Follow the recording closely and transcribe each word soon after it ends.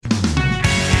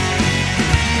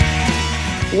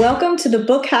Welcome to the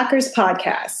Book Hackers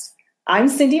Podcast. I'm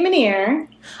Cindy Minier.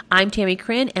 I'm Tammy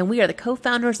Crin, and we are the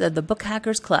co-founders of the Book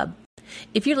Hackers Club.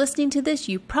 If you're listening to this,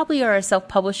 you probably are a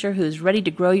self-publisher who's ready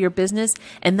to grow your business,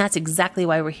 and that's exactly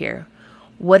why we're here.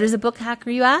 What is a book hacker,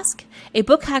 you ask? A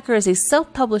book hacker is a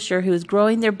self-publisher who is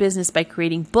growing their business by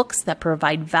creating books that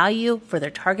provide value for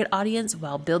their target audience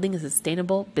while building a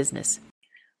sustainable business.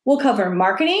 We'll cover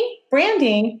marketing,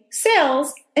 branding,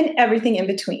 sales, and everything in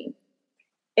between.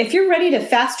 If you're ready to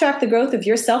fast-track the growth of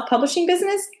your self-publishing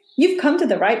business, you've come to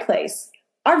the right place.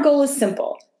 Our goal is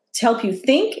simple: to help you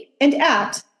think and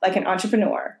act like an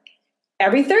entrepreneur.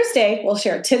 Every Thursday, we'll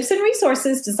share tips and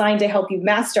resources designed to help you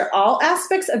master all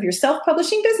aspects of your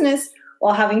self-publishing business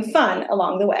while having fun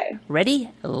along the way. Ready?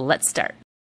 Let's start.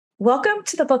 Welcome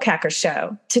to the Book Hacker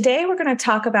Show. Today, we're going to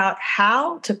talk about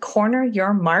how to corner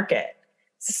your market.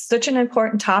 It's such an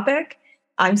important topic.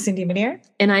 I'm Cindy Minier.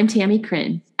 And I'm Tammy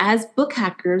Crin. As book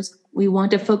hackers, we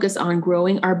want to focus on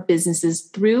growing our businesses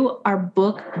through our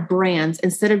book brands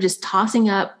instead of just tossing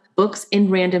up books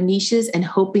in random niches and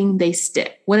hoping they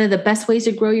stick. One of the best ways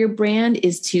to grow your brand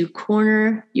is to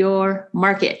corner your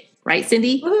market. Right,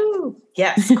 Cindy? Woo!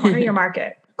 Yes, corner your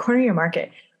market. Corner your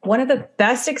market. One of the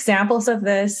best examples of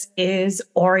this is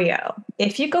Oreo.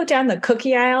 If you go down the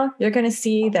cookie aisle, you're going to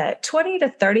see that 20 to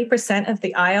 30% of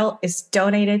the aisle is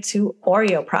donated to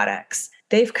Oreo products.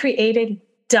 They've created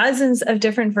dozens of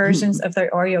different versions of their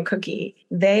Oreo cookie.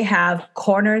 They have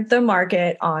cornered the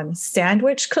market on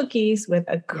sandwich cookies with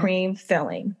a cream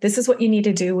filling. This is what you need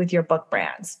to do with your book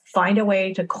brands. Find a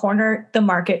way to corner the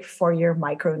market for your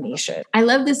micro niches. I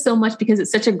love this so much because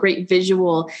it's such a great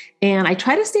visual. And I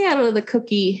try to stay out of the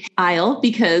cookie aisle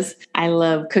because I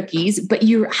love cookies. But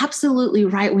you're absolutely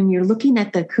right. When you're looking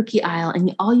at the cookie aisle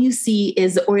and all you see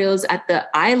is the Oreos at the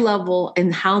eye level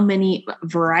and how many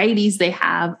varieties they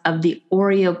have of the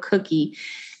Oreo cookie.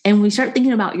 And we start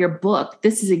thinking about your book,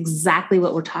 this is exactly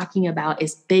what we're talking about,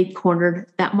 is they cornered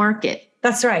that market.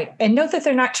 That's right. And note that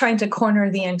they're not trying to corner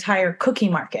the entire cookie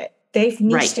market. They've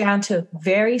niched down to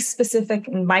very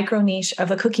specific micro niche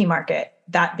of a cookie market,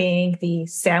 that being the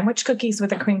sandwich cookies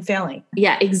with a cream filling.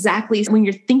 Yeah, exactly. When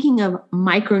you're thinking of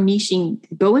micro niching,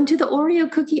 go into the Oreo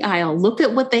cookie aisle, look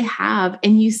at what they have,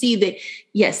 and you see that,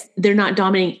 yes, they're not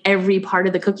dominating every part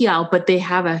of the cookie aisle, but they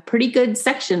have a pretty good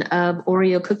section of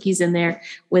Oreo cookies in there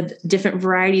with different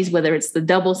varieties, whether it's the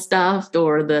double stuffed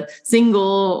or the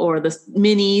single or the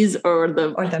minis or the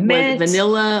mint.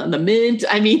 Vanilla, the mint.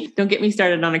 I mean, don't get me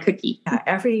started on a cookie. Yeah,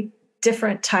 every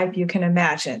different type you can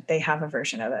imagine, they have a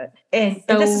version of it. And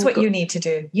this is what you need to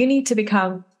do. You need to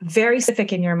become very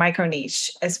specific in your micro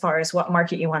niche as far as what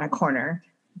market you want to corner.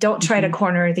 Don't try to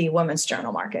corner the women's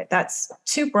journal market. That's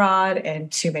too broad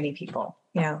and too many people.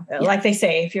 You know, like they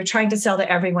say, if you're trying to sell to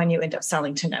everyone, you end up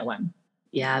selling to no one.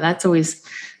 Yeah, that's always,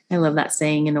 I love that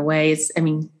saying in a way. It's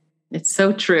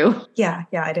so true. Yeah,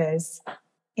 it is.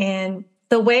 And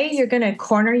the way you're going to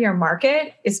corner your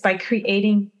market is by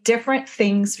creating different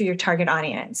things for your target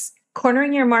audience.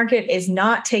 Cornering your market is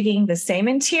not taking the same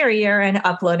interior and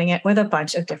uploading it with a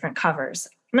bunch of different covers.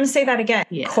 I'm going to say that again.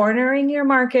 Yeah. Cornering your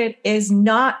market is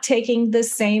not taking the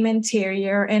same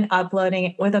interior and uploading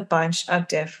it with a bunch of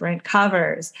different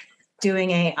covers.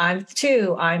 Doing I'm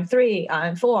 2, I'm 3,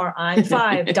 I'm 4, I'm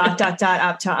 5, ...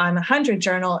 up to I'm 100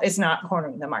 journal is not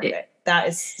cornering the market.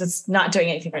 That's not doing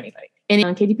anything for anybody.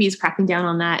 And KDP is cracking down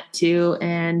on that too.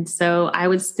 And so I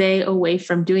would stay away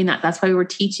from doing that. That's why we're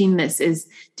teaching this, is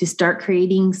to start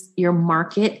creating your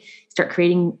market, start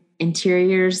creating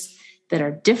interiors that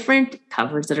are different,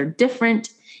 covers that are different.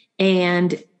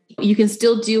 And you can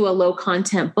still do a low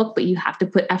content book, but you have to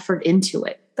put effort into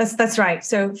it. That's right.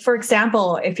 So for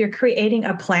example, if you're creating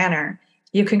a planner,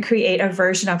 you can create a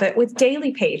version of it with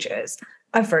daily pages,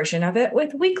 a version of it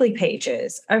with weekly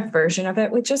pages, a version of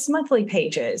it with just monthly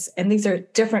pages. And these are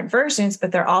different versions,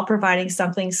 but they're all providing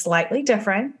something slightly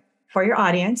different for your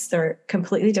audience. They're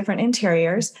completely different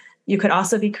interiors. You could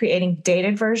also be creating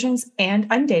dated versions and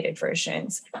undated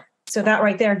versions. So that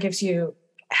right there gives you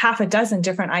half a dozen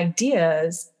different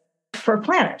ideas for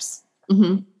planners.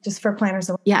 Just for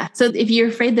planners. Yeah. So if you're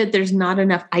afraid that there's not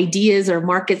enough ideas or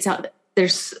markets out,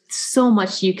 there's so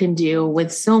much you can do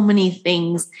with so many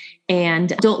things. And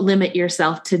don't limit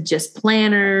yourself to just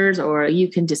planners, or you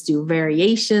can just do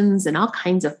variations and all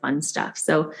kinds of fun stuff.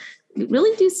 So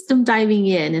really do some diving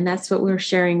in. And that's what we're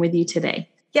sharing with you today.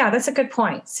 Yeah, that's a good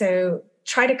point. So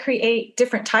try to create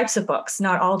different types of books,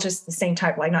 not all just the same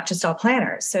type, like not just all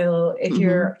planners. So if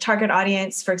your target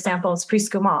audience, for example, is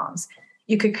preschool moms,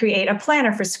 you could create a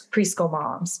planner for preschool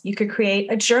moms. You could create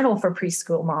a journal for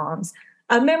preschool moms,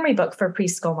 a memory book for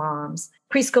preschool moms.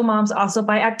 Preschool moms also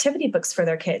buy activity books for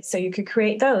their kids, so you could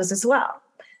create those as well.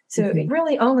 So it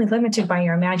really only limited by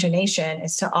your imagination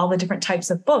as to all the different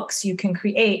types of books you can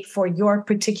create for your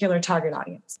particular target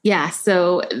audience. Yeah.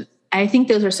 So I think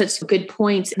those are such good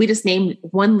points. We just named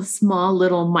one small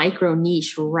little micro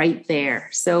niche right there.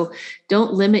 So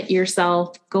don't limit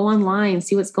yourself. Go online,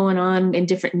 see what's going on in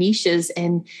different niches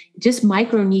and just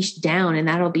micro niche down. And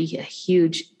that'll be a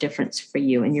huge difference for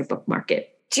you in your book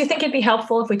market. Do you think it'd be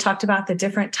helpful if we talked about the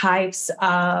different types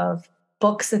of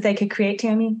books that they could create,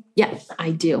 Tammy? Yeah,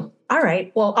 I do. All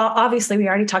right. Well, obviously, we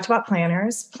already talked about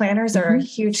planners. Planners are a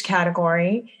huge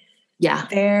category. Yeah.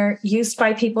 They're used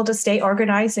by people to stay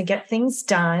organized and get things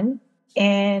done.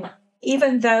 And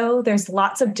even though there's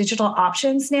lots of digital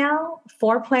options now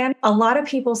for planning, a lot of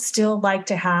people still like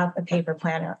to have a paper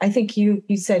planner. I think you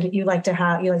said you like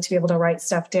to be able to write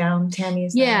stuff down, Tammy.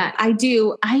 Yeah, I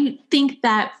do. I think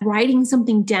that writing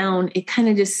something down, it kind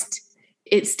of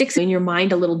it sticks in your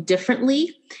mind a little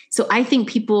differently. So I think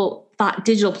people thought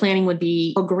digital planning would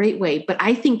be a great way, but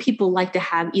I think people like to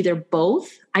have either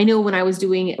both. I know when I was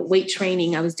doing weight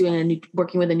training, I was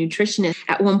working with a nutritionist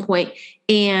at one point,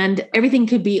 and everything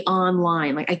could be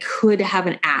online. Like I could have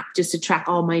an app just to track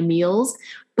all my meals,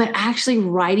 but actually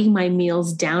writing my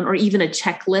meals down or even a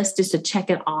checklist just to check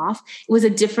it off, it was a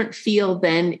different feel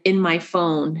than in my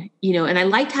phone, and I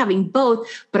liked having both,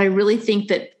 but I really think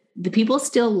that the people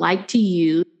still like to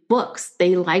use books.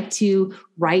 They like to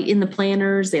write in the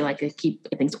planners. They like to keep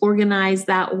things organized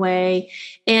that way.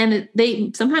 And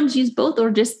they sometimes use both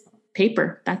or just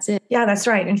paper. That's it. Yeah, that's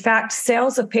right. In fact,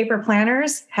 sales of paper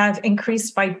planners have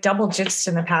increased by double digits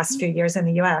in the past few years in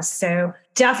the US. So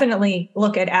definitely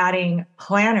look at adding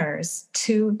planners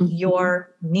to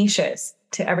your niches,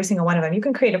 to every single one of them. You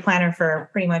can create a planner for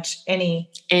pretty much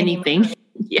anything.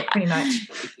 Yeah. Pretty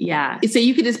much. Yeah. So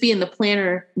you could just be in the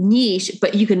planner niche,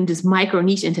 but you can just micro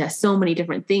niche into so many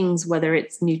different things, whether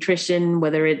it's nutrition,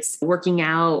 whether it's working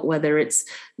out, whether it's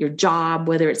your job,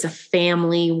 whether it's a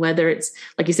family, whether it's,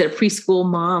 like you said, a preschool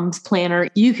mom's planner.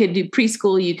 You could do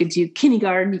preschool, you could do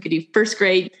kindergarten, you could do first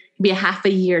grade. It could be a half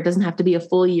a year. It doesn't have to be a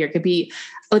full year. It could be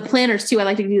with planners too. I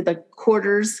like to do the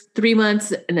quarters, 3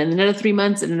 months, and then another 3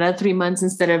 months and another 3 months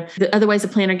otherwise the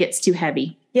planner gets too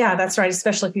heavy. Yeah, that's right.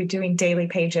 Especially if you're doing daily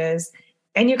pages.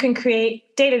 And you can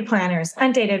create dated planners,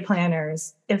 undated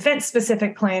planners,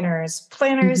 event-specific planners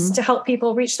to help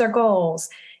people reach their goals.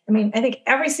 I mean, I think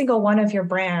every single one of your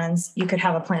brands, you could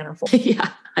have a planner for. Yeah,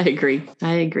 I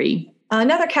agree.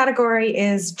 Another category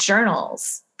is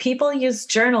journals. People use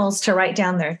journals to write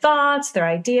down their thoughts, their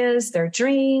ideas, their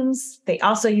dreams. They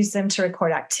also use them to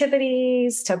record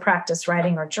activities, to practice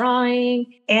writing or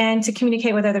drawing, and to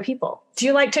communicate with other people. Do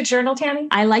you like to journal, Tammy?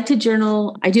 I like to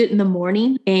journal. I do it in the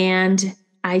morning, and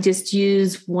I just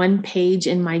use one page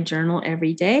in my journal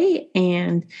every day.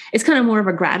 And it's kind of more of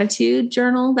a gratitude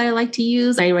journal that I like to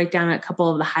use. I write down a couple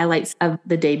of the highlights of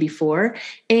the day before.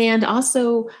 And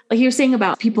also, like you were saying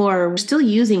about people are still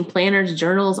using planners,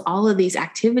 journals, all of these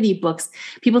activity books.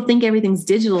 People think everything's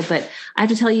digital, but I have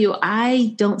to tell you,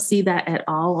 I don't see that at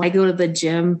all. I go to the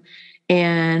gym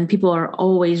and people are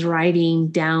always writing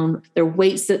down their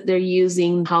weights that they're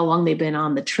using, how long they've been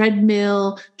on the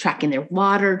treadmill, tracking their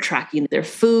water, tracking their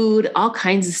food, all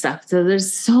kinds of stuff. So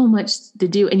there's so much to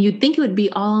do. And you'd think it would be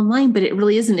all online, but it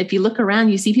really isn't. If you look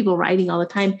around, you see people writing all the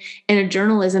time. And a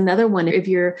journal is another one. If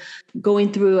you're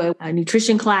going through a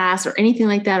nutrition class or anything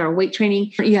like that, or weight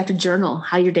training, you have to journal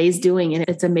how your day's doing. And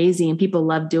it's amazing. And people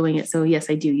love doing it. So yes,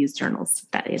 I do use journals.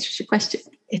 That answers your question.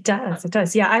 It does. It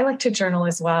does. Yeah, I like to journal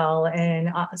as well. And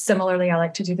similarly, I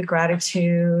like to do the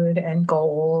gratitude and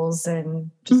goals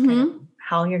and just kind of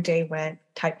how your day went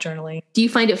type journaling. Do you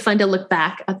find it fun to look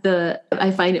back at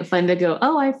I find it fun to go,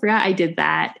 oh, I forgot I did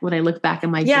that when I look back at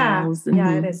my journals.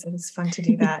 Yeah, it is. It is fun to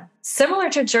do that. Similar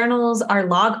to journals are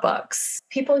logbooks.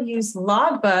 People use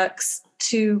logbooks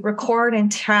to record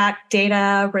and track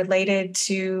data related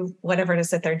to whatever it is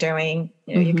that they're doing.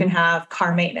 You can have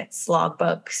car maintenance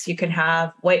logbooks. You can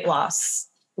have weight loss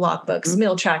logbooks,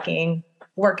 meal tracking,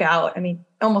 workout. I mean,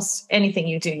 almost anything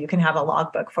you do, you can have a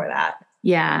logbook for that.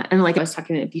 Yeah. And like I was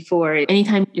talking about before,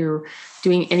 anytime you're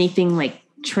doing anything like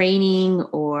training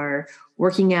or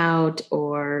working out,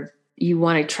 or you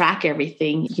want to track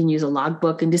everything, you can use a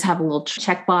logbook and just have a little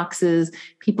check boxes.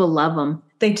 People love them.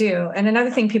 They do. And another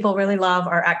thing people really love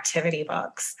are activity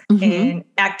books. In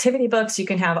activity books, you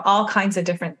can have all kinds of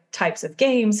different types of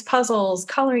games, puzzles,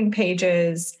 coloring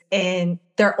pages, and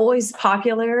they're always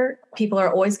popular. People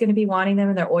are always going to be wanting them,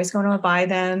 and they're always going to buy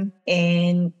them.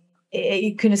 And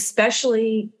you can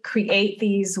especially create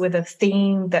these with a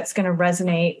theme that's going to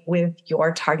resonate with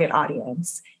your target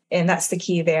audience. And that's the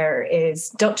key there is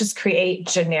don't just create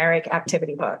generic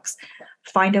activity books.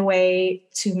 Find a way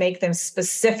to make them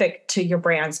specific to your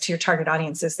brands, to your target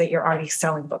audiences that you're already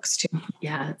selling books to.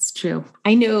 Yeah, that's true.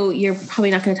 I know you're probably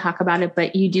not going to talk about it,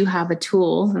 but you do have a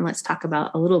tool, and let's talk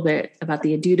about a little bit about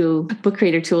the Edudo Book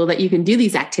Creator tool that you can do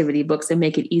these activity books and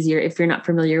make it easier. If you're not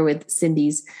familiar with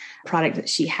Cindy's product that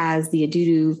she has, the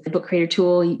Edudo Book Creator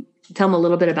tool, tell them a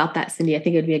little bit about that, Cindy. I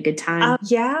think it would be a good time.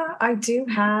 Yeah, I do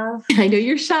have. I know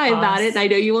you're shy about it. And I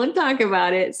know you won't talk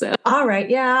about it. So, all right.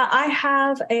 Yeah, I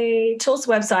have a tools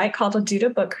website called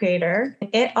Edudo Book Creator.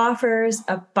 It offers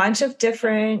a bunch of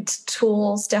different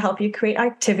tools to help you create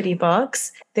activity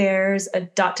books. There's a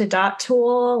dot-to-dot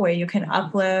tool where you can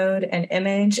upload an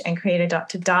image and create a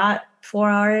dot-to-dot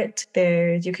for it.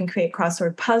 You can create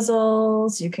crossword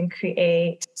puzzles. You can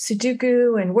create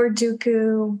Sudoku and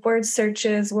Worduku, word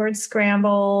searches, word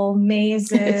scramble,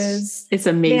 mazes. It's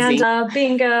amazing. Manda,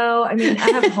 bingo. I mean,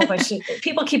 I have a whole bunch of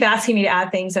people keep asking me to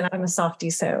add things, and I'm a softie,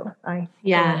 so I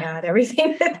add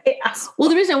everything that they ask for. Well,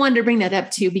 the reason I wanted to bring that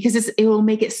up too, because it will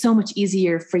make it so much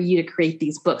easier for you to create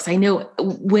these books. I know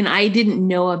when I didn't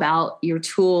know about your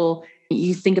tool,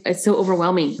 you think it's so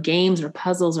overwhelming, games or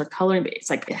puzzles or coloring. It's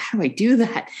like, how do I do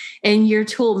that? And your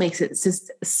tool makes it just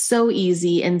so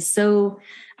easy. And so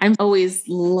I'm always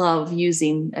love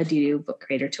using a Edudo Book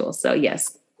Creator tool. So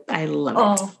yes, I love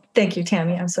it. Oh, thank you,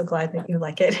 Tammy. I'm so glad that you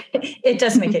like it. It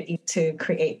does make it easy to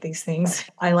create these things.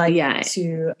 I like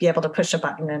to be able to push a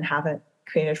button and have it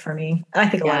created for me. I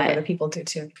think a lot of other people do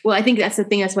too. Well, I think that's the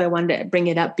thing. That's why I wanted to bring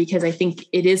it up, because I think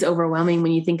it is overwhelming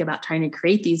when you think about trying to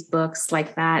create these books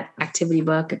like that, activity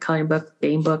book, a coloring book,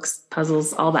 game books,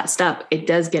 puzzles, all that stuff. It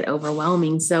does get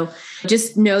overwhelming. So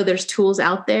just know there's tools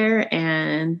out there.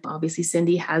 And obviously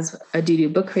Cindy has a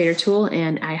Edudo Book Creator tool,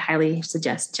 and I highly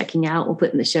suggest checking out. We'll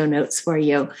put in the show notes for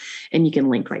you and you can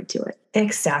link right to it.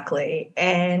 Exactly.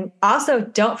 And also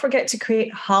don't forget to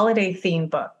create holiday themed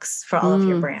books for all of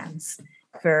your brands.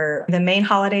 For the main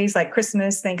holidays like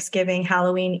Christmas, Thanksgiving,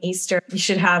 Halloween, Easter, you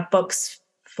should have books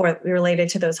related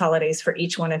to those holidays for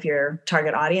each one of your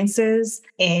target audiences.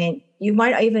 And you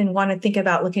might even want to think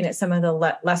about looking at some of the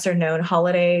lesser known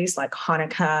holidays like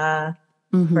Hanukkah,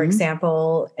 for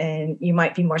example, and you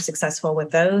might be more successful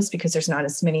with those because there's not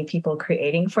as many people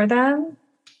creating for them.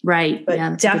 Right.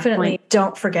 But definitely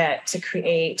don't forget to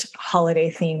create holiday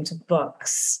themed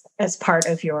books as part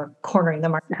of your cornering the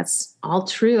market. That's all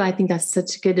true. I think that's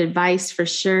such good advice for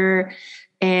sure.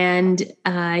 And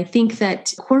I think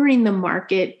that cornering the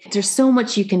market, there's so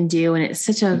much you can do, and it's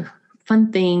such a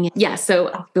fun thing. Yeah. So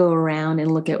I'll go around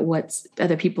and look at what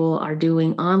other people are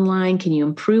doing online. Can you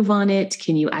improve on it?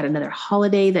 Can you add another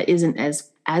holiday that isn't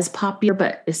as popular,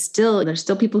 but there's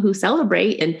still people who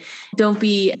celebrate, and don't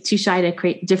be too shy to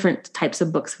create different types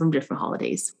of books from different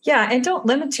holidays. Yeah. And don't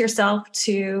limit yourself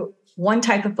to one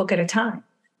type of book at a time.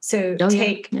 So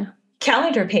take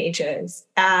calendar pages,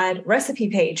 add recipe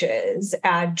pages,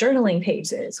 add journaling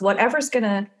pages, whatever's going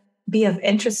to be of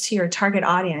interest to your target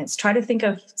audience. Try to think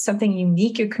of something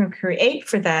unique you can create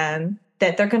for them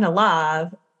that they're going to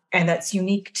love, and that's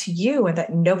unique to you and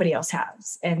that nobody else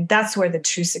has. And that's where the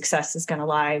true success is going to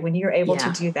lie. When you're able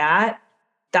to do that,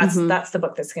 that's the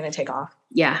book that's going to take off.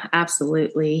 Yeah,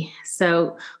 absolutely.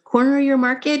 So corner your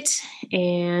market,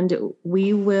 and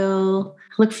we will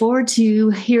look forward to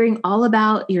hearing all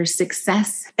about your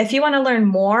success. If you want to learn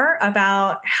more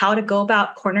about how to go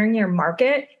about cornering your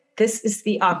market, this is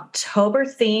the October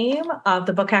theme of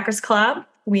the Book Hackers Club.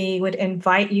 We would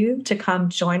invite you to come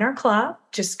join our club.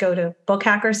 Just go to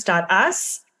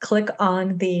bookhackers.us, click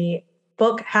on the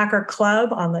Book Hacker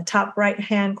Club on the top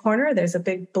right-hand corner. There's a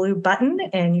big blue button,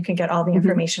 and you can get all the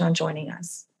information on joining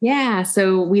us. Yeah,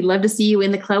 so we'd love to see you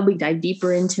in the club. We dive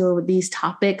deeper into these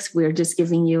topics. We're just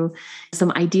giving you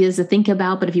some ideas to think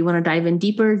about, but if you want to dive in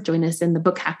deeper, join us in the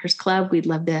Book Hackers Club. We'd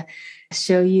love to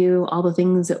show you all the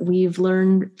things that we've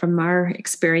learned from our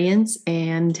experience,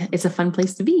 and it's a fun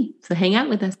place to be. So hang out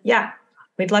with us. Yeah,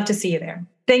 we'd love to see you there.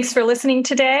 Thanks for listening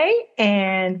today,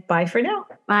 and bye for now.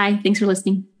 Bye. Thanks for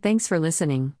listening. Thanks for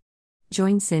listening.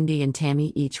 Join Cindy and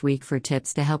Tammy each week for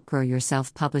tips to help grow your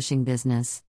self-publishing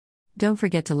business. Don't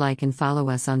forget to like and follow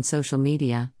us on social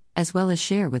media, as well as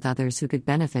share with others who could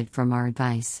benefit from our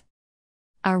advice.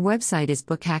 Our website is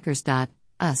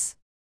bookhackers.us.